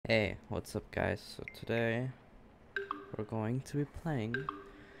Hey, what's up guys? So today we're going to be playing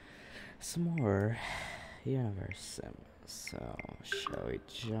some more Universim. So shall we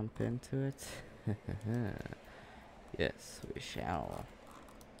jump into it? Yes, we shall.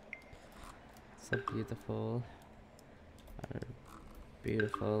 It's a beautiful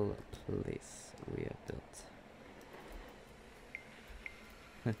place we have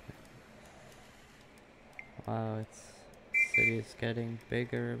built. Wow, city is getting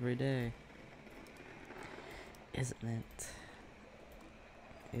bigger every day. Isn't it?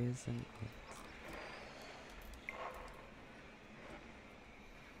 Isn't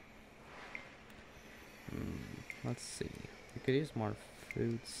it? Let's see. We could use more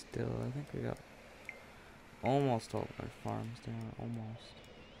food still. I think we got almost all of our farms down. Almost.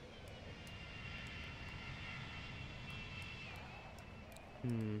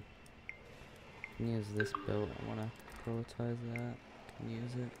 Can use this built. I wanna prioritize that. Can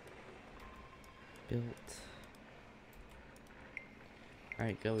use it. Built.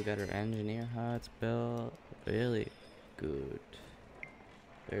 Alright, go. We got our engineer huts built. Really good.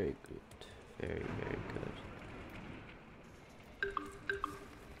 Very good. Very, very good.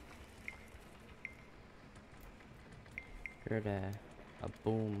 Heard a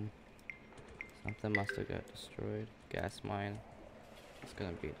boom. Something must have got destroyed. Gas mine. It's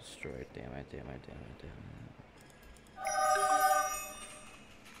gonna be destroyed. Damn it, damn it, damn it, damn it.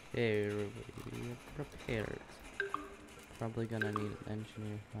 Hey, everybody, prepared. Probably gonna need an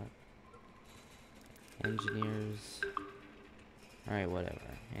engineer hut. Engineers. Alright,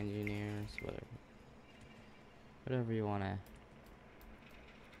 whatever. Engineers, whatever. Whatever you wanna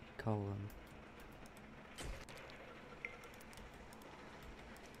call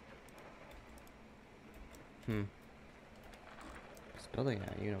them. Just building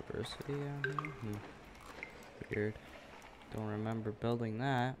a university out here? Weird. Don't remember building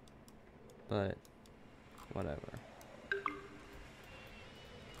that, but whatever.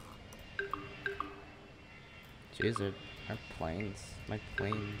 Jeez, our planes, my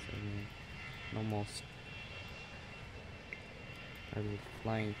planes, I mean, almost are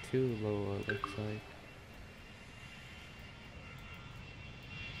flying too low, it looks like.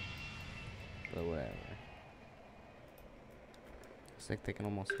 But whatever. Looks like they can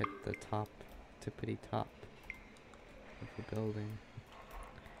almost hit the top, tippity top of the building.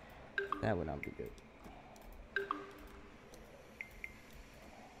 That would not be good.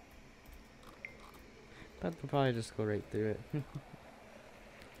 But they'll probably just go right through it.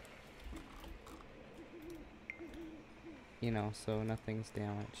 You know, so nothing's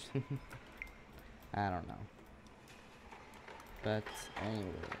damaged. I don't know. But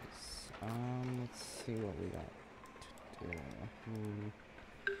anyways, let's see what we got to do.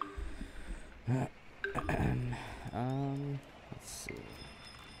 Let's see.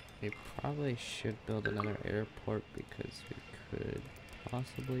 We probably should build another airport because we could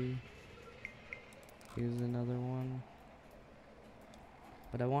possibly use another one.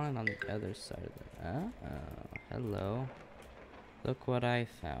 But I want it on the other side of it. Oh, hello. Look what I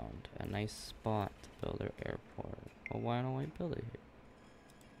found. A nice spot to build our airport. Well, why don't I build it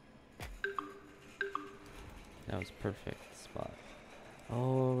here? That was perfect spot.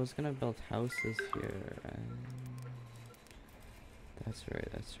 Oh, I was gonna build houses here. That's right,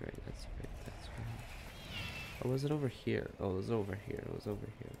 that's right, that's right, that's right. Or was it over here? Oh, it was over here, it was over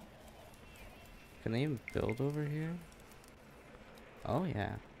here. Can they even build over here? Oh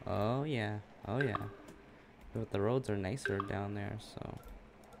yeah, oh yeah, oh yeah. But the roads are nicer down there, so.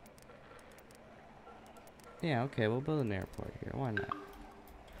 Yeah, okay, we'll build an airport here, why not?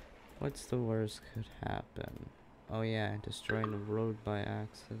 What's the worst could happen? Oh yeah, destroying the road by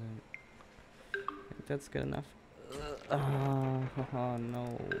accident. I think that's good enough. Oh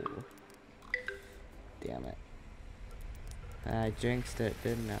no. Damn it. I jinxed it,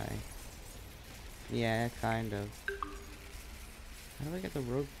 didn't I? Yeah, kind of. How do I get the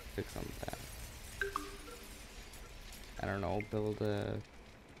road fixed on that? I don't know, build a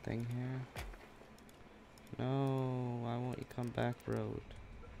thing here. No, why won't you come back, road?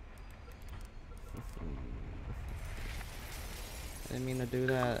 I didn't mean to do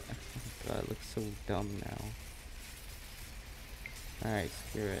that. God, it looks so dumb now. Alright,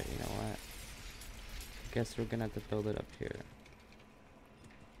 screw it, you know what? I guess we're gonna have to build it up here.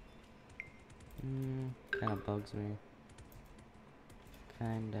 Kinda bugs me.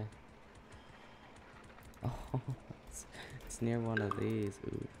 Kinda. Oh, it's near one of these.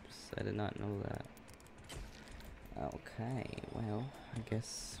 Oops, I did not know that. Okay, well, I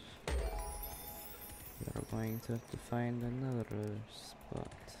guess we're going to have to find another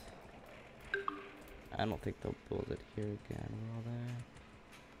spot. I don't think they'll build it here again, will they?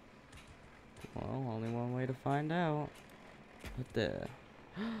 Well, only one way to find out. What the?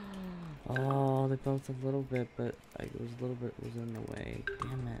 Oh, they built a little bit, but it was a little bit was in the way.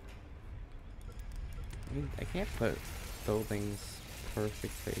 Damn it. I can't put buildings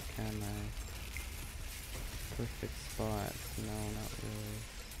perfectly, can I? Perfect spots. No, not really.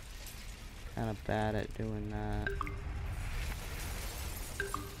 Kind of bad at doing that.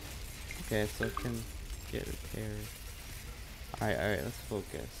 Okay, so it can get repaired. Alright, let's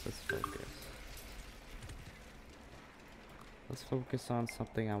focus. Let's focus on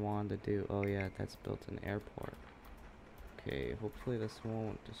something I wanted to do. Oh yeah, that's built an airport. Okay, hopefully this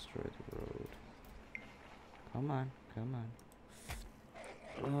won't destroy the road. Come on.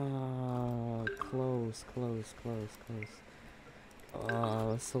 Oh, close. Oh, I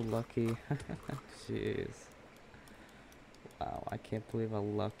was so lucky. Jeez. Wow, I can't believe how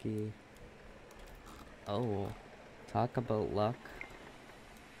lucky. Oh, talk about luck.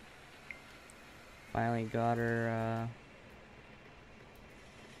 Finally got her,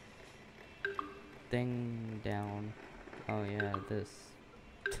 thing down. Oh yeah, this.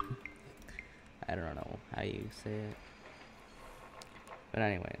 I don't know how you say it. But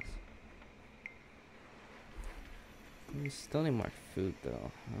anyways. We still need more food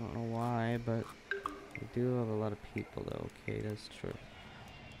though. I don't know why, but we do have a lot of people though. Okay, that's true.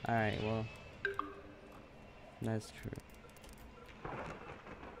 Alright, well. That's true.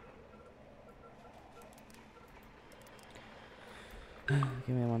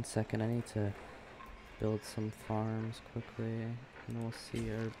 Give me 1 second. I need to build some farms quickly. And we'll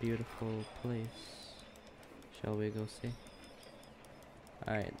see our beautiful place. Shall we go see?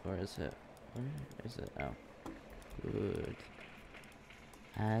 Alright, where is it? Where is it? Oh. Good.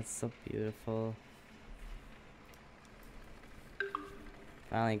 That's so beautiful.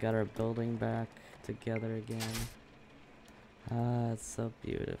 Finally got our building back together again. Ah, it's so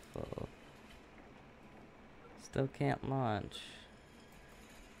beautiful. Still can't launch.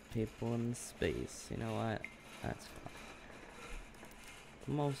 People in space. You know what? That's fine.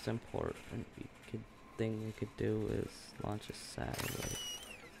 The most important thing we could do is launch a satellite.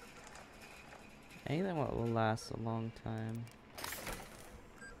 Anything that will last a long time.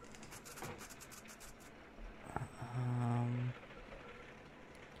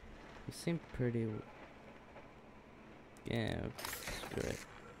 You seem pretty. Yeah, screw it.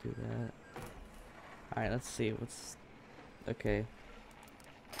 Do that. Alright, let's see what's. Okay.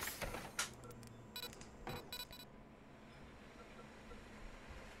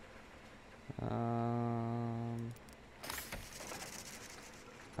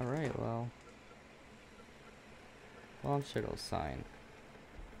 Alright, well. Launch it'll sign.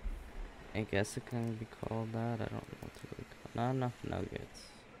 I guess it can be called that. I don't know what to really call it. Not enough nuggets.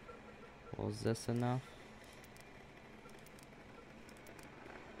 Well, is this enough?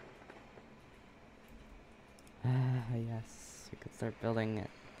 Yes. We can start building it.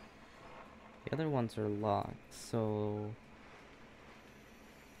 The other ones are locked, so...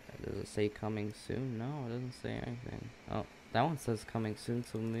 Does it say coming soon? No, it doesn't say anything. Oh, that one says coming soon,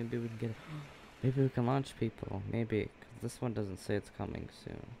 so maybe we can get... Maybe we can launch people. Maybe. 'Cause this one doesn't say it's coming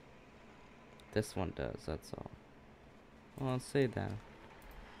soon. This one does, that's all. Well, let's see then.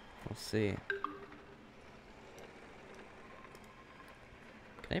 We'll see.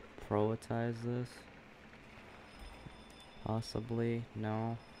 Can I prioritize this? Possibly.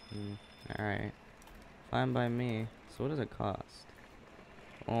 No? Alright. Fine by me. So what does it cost?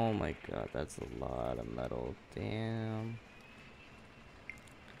 Oh my god, that's a lot of metal. Damn.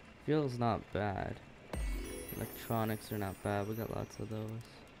 Feels not bad. Electronics are not bad. We got lots of those.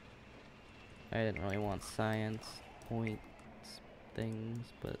 I didn't really want science points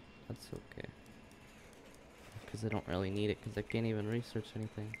things, but that's okay. Because I don't really need it, because I can't even research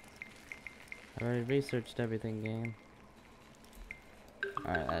anything. I already researched everything, game.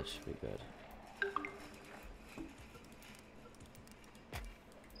 Alright, that should be good.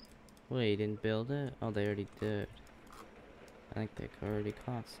 Wait, you didn't build it? Oh, they already did. I think they already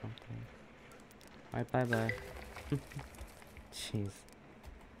caught something. Alright, bye-bye. Jeez.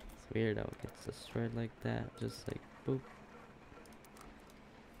 It's weird how it gets destroyed like that. Just like, boop.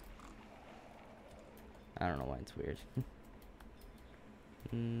 I don't know why it's weird.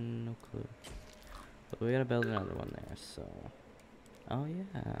 No clue. But we gotta build another one there, so... Oh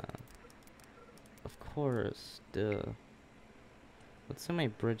yeah. Of course, duh. Let's see how many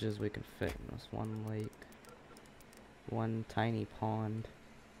bridges we can fit in this one lake. One tiny pond.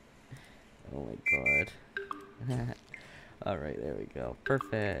 Oh my god. Alright, there we go.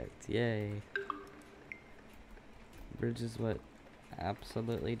 Perfect. Yay. Bridges what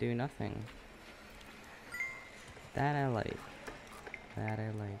absolutely do nothing. That I like. That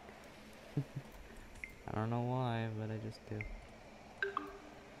I like. I don't know why, but I just do.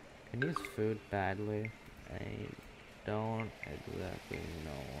 Can use food badly. I don't exactly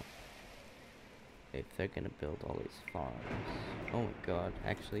know if they're gonna build all these farms. Oh my god.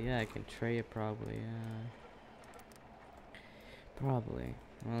 Actually, yeah, I can trade probably, yeah. Probably.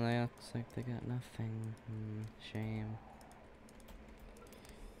 Well, it looks like they got nothing. Shame.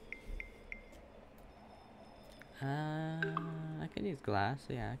 I can use glass.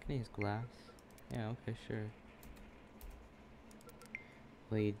 Yeah, I can use glass. Yeah, okay, sure.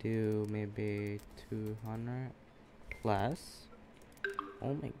 We do maybe 200 plus.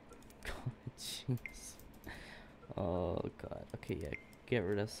 Oh my god, jeez. Oh god. Okay, yeah, get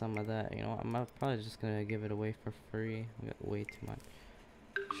rid of some of that. You know what, I'm probably just gonna give it away for free. We got way too much.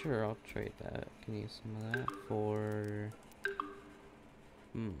 Sure, I'll trade that. Can use some of that for...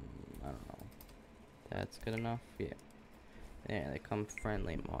 I don't know. That's good enough? Yeah. Yeah, they come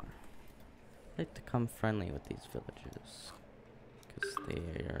friendly more. I like to come friendly with these villages. Because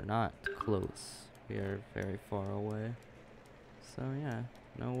they are not close. We are very far away. So yeah,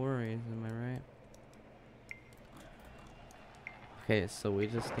 no worries, am I right? Okay, so we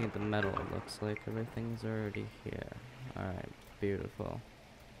just need the metal. It looks like everything's already here. Alright, beautiful.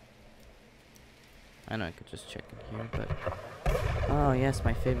 I know I could just check in here, but... Oh yes,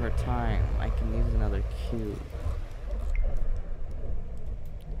 my favorite time. I can use another cube.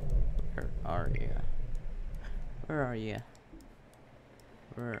 Where are you? Where are you?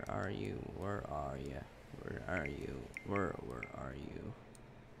 Where are you? Where are you? Where are you? Where are you?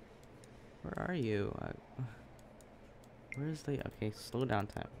 Where are you? Where's the... Okay, slow down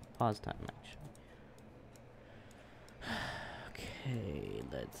time. Pause time, actually. Okay,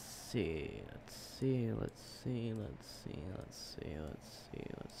 let's see.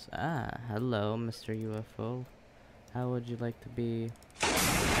 Hello, Mr. UFO. How would you like to be...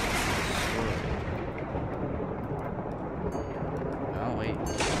 Oh, wait.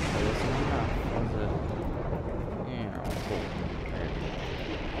 That wasn't enough, was it? Yeah, cool.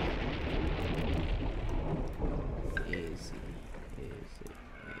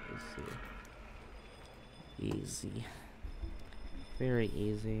 Easy. Very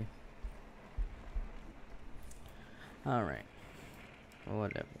easy. Alright.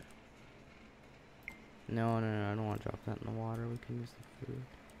 Whatever. No, I don't want to drop that in the water. We can use the food.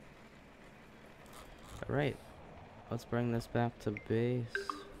 Alright. Let's bring this back to base.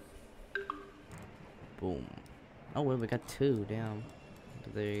 Boom. Oh, wait, we got two. Damn.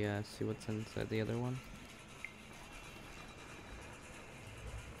 Did they see what's inside the other one?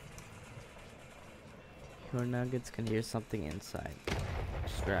 Your nuggets can hear something inside.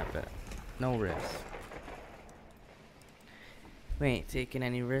 Scrap it. No risk. We ain't taking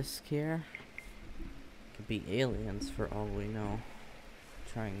any risk here. Could be aliens for all we know.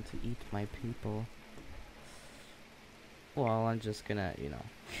 Trying to eat my people. Well, I'm just gonna, you know,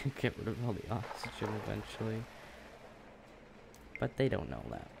 get rid of all the oxygen eventually. But they don't know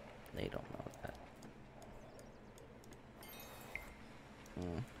that. They don't know that.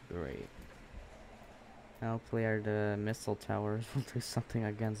 Great. Hopefully the missile towers will do something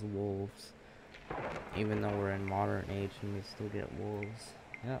against wolves. Even though we're in modern age and we still get wolves.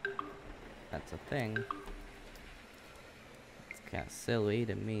 Yep. That's a thing. It's kinda silly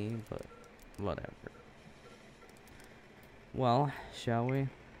to me, but whatever. Well, shall we?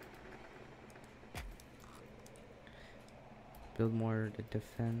 Build more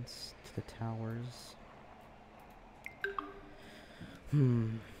defense to the towers.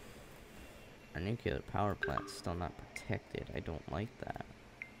 Our nuclear power plant's still not protected. I don't like that.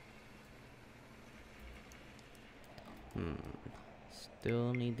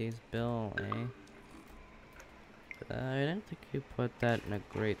 Still need these built, eh? I don't think you put that in a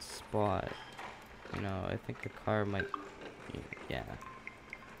great spot. You know, I think a car might... Yeah.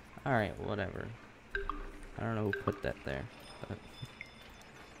 Alright, whatever. I don't know who put that there, but...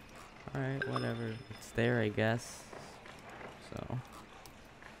 Alright, whatever. It's there, I guess. So...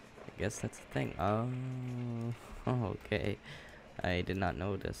 I guess that's the thing. Oh, okay. I did not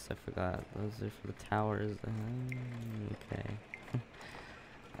notice. I forgot. Those are for the towers. Okay.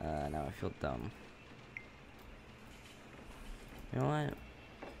 Now I feel dumb. You know what?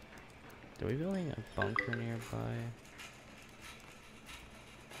 Are we building a bunker nearby?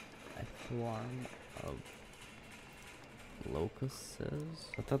 A swarm of locusts?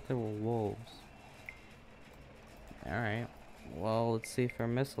 I thought they were wolves. Alright. Well, let's see if our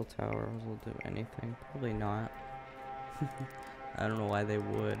missile towers will do anything. Probably not. I don't know why they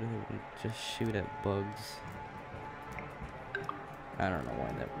would. They would just shoot at bugs. I don't know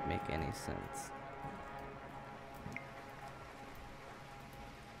why that would make any sense.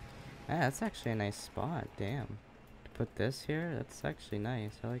 Ah, that's actually a nice spot. Damn. To put this here, that's actually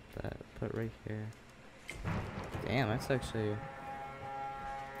nice. I like that. Put it right here. Damn, that's actually...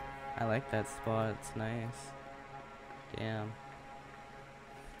 I like that spot. It's nice. Damn.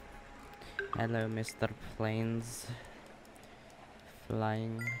 Hello, Mr. Planes.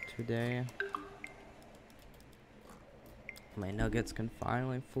 Flying today. My nuggets can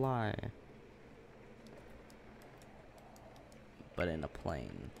finally fly. But in a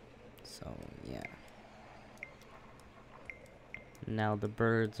plane. So, yeah. Now the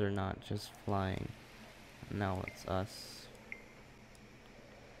birds are not just flying. Now it's us.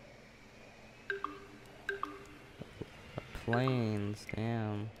 The planes,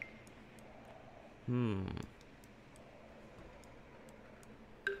 damn.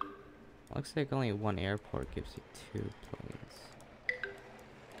 Looks like only one airport gives you 2 planes.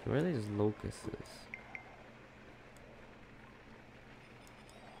 Where are these locusts?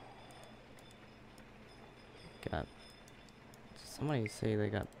 Got... Somebody say they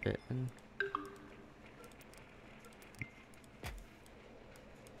got bitten.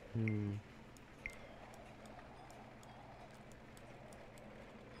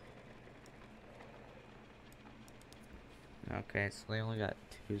 Okay, so they only got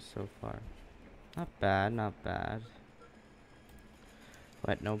 2 so far. Not bad, not bad.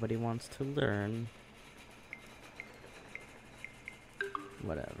 But nobody wants to learn.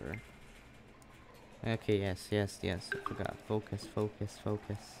 Whatever. Okay, yes. I forgot. Focus.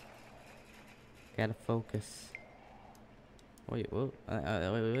 Gotta focus. Wait, whoa. Wait.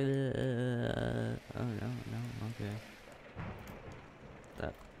 Oh, no, okay.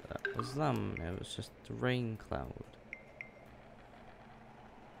 That was them. It was just a rain cloud.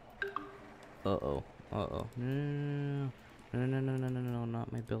 Uh-oh. No,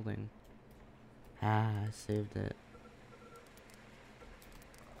 not my building. Ah, I saved it.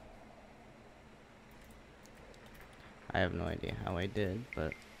 I have no idea how I did, but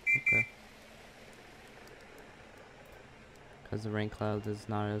okay. Because the rain cloud is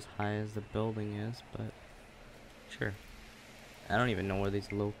not as high as the building is, but sure. I don't even know where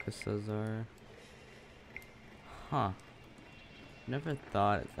these locusts are. Huh. Never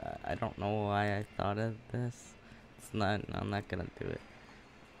thought of that. I don't know why I thought of this. I'm not gonna do it.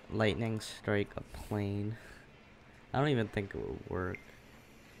 Lightning strike a plane. I don't even think it would work.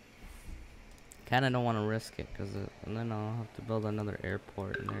 Kinda don't want to risk it, and then I'll have to build another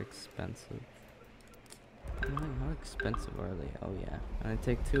airport, and they're expensive. How expensive are they? Oh yeah. And I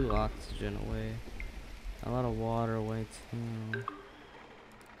take 2 oxygen away. A lot of water away too.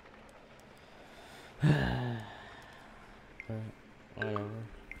 But whatever.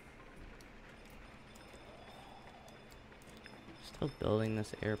 Still building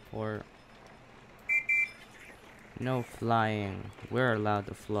this airport. No flying. We're allowed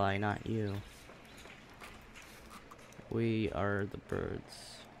to fly, not you. We are the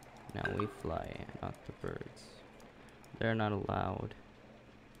birds. Now we fly, not the birds. They're not allowed.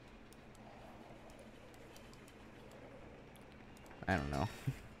 I don't know.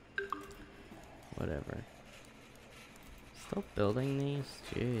 Whatever. Still building these?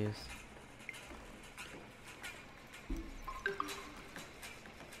 Jeez.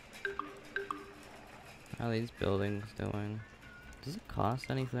 How are these buildings doing? Does it cost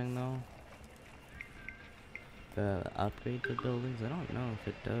anything though? To upgrade the buildings? I don't know if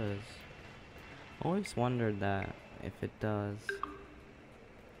it does. Always wondered that, if it does.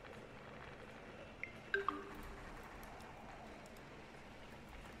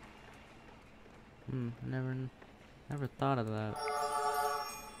 Never thought of that.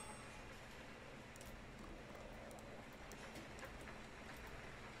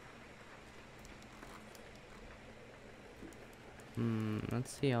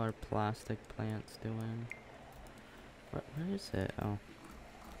 Let's see how our plastic plant's doing. Where is it? Oh.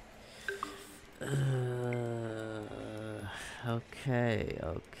 Okay.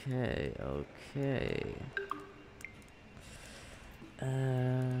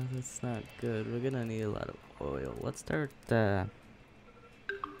 That's not good. We're gonna need a lot of oil. Let's start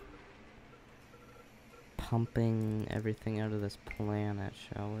pumping everything out of this planet,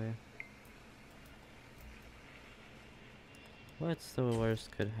 shall we? What's the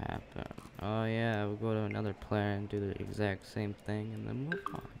worst could happen? Oh yeah, we'll go to another planet and do the exact same thing and then move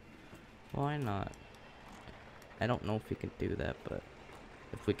on. Why not? I don't know if we can do that, but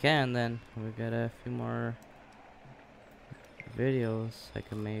if we can, then we got a few more videos I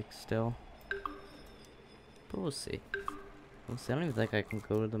can make still. But we'll see. I don't even think I can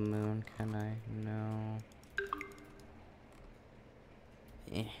go to the moon, can I? No.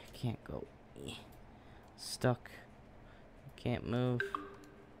 Can't go. Stuck. Can't move.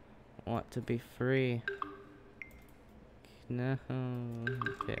 want to be free. No.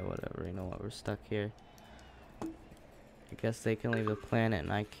 Okay, whatever. You know what? We're stuck here. I guess they can leave the planet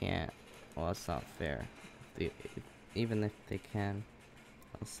and I can't. Well, that's not fair. Even if they can,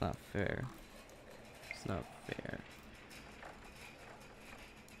 that's not fair. It's not fair.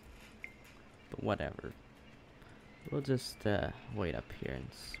 But whatever. We'll just wait up here and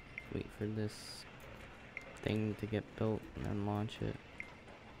wait for this thing to get built and then launch it.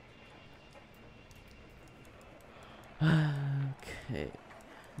 Okay.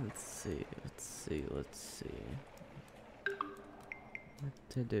 Let's see. What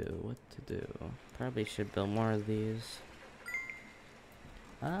to do? Probably should build more of these.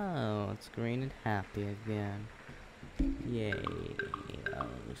 Oh, it's green and happy again. Yay. Oh,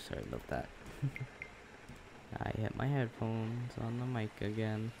 sorry about that. I hit my headphones on the mic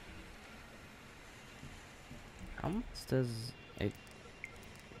again. How much does it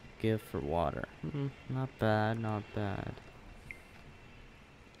give for water? Not bad, not bad.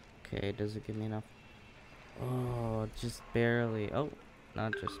 Okay, does it give me enough? Oh, just barely. Oh,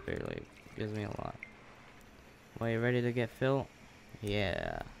 not just barely. It gives me a lot. Well, you ready to get filled?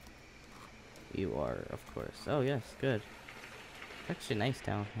 Yeah. You are, of course. Oh, yes, good. It's actually nice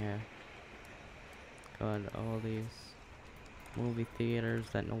down here. Got all these movie theaters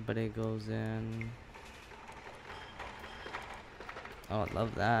that nobody goes in. Oh, I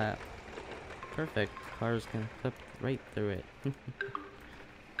love that. Perfect. Cars can clip right through it.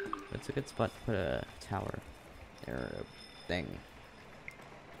 It's a good spot to put a tower. Or a thing.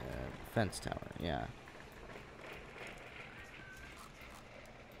 Fence tower, yeah.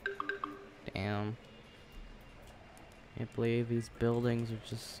 Damn. Can't believe these buildings are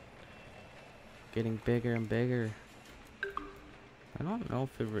just getting bigger and bigger. I don't know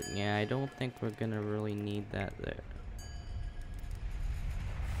if yeah, I don't think we're gonna really need that there.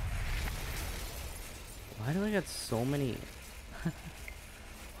 Why do I got so many?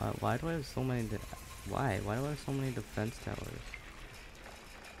 Why do I have so many? Why do I have so many defense towers?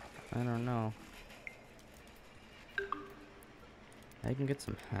 I don't know. I can get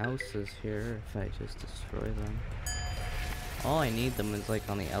some houses here if I just destroy them. All I need them is like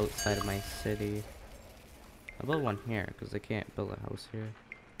on the outside of my city. I'll build one here because I can't build a house here.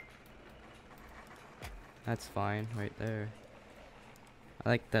 That's fine right there. I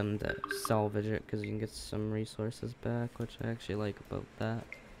like them to salvage it because you can get some resources back, which I actually like about that.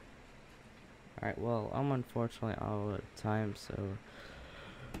 Alright, well, I'm unfortunately out of time, so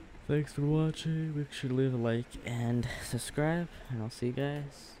thanks for watching. Make sure to leave a like and subscribe, and I'll see you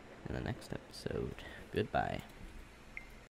guys in the next episode. Goodbye.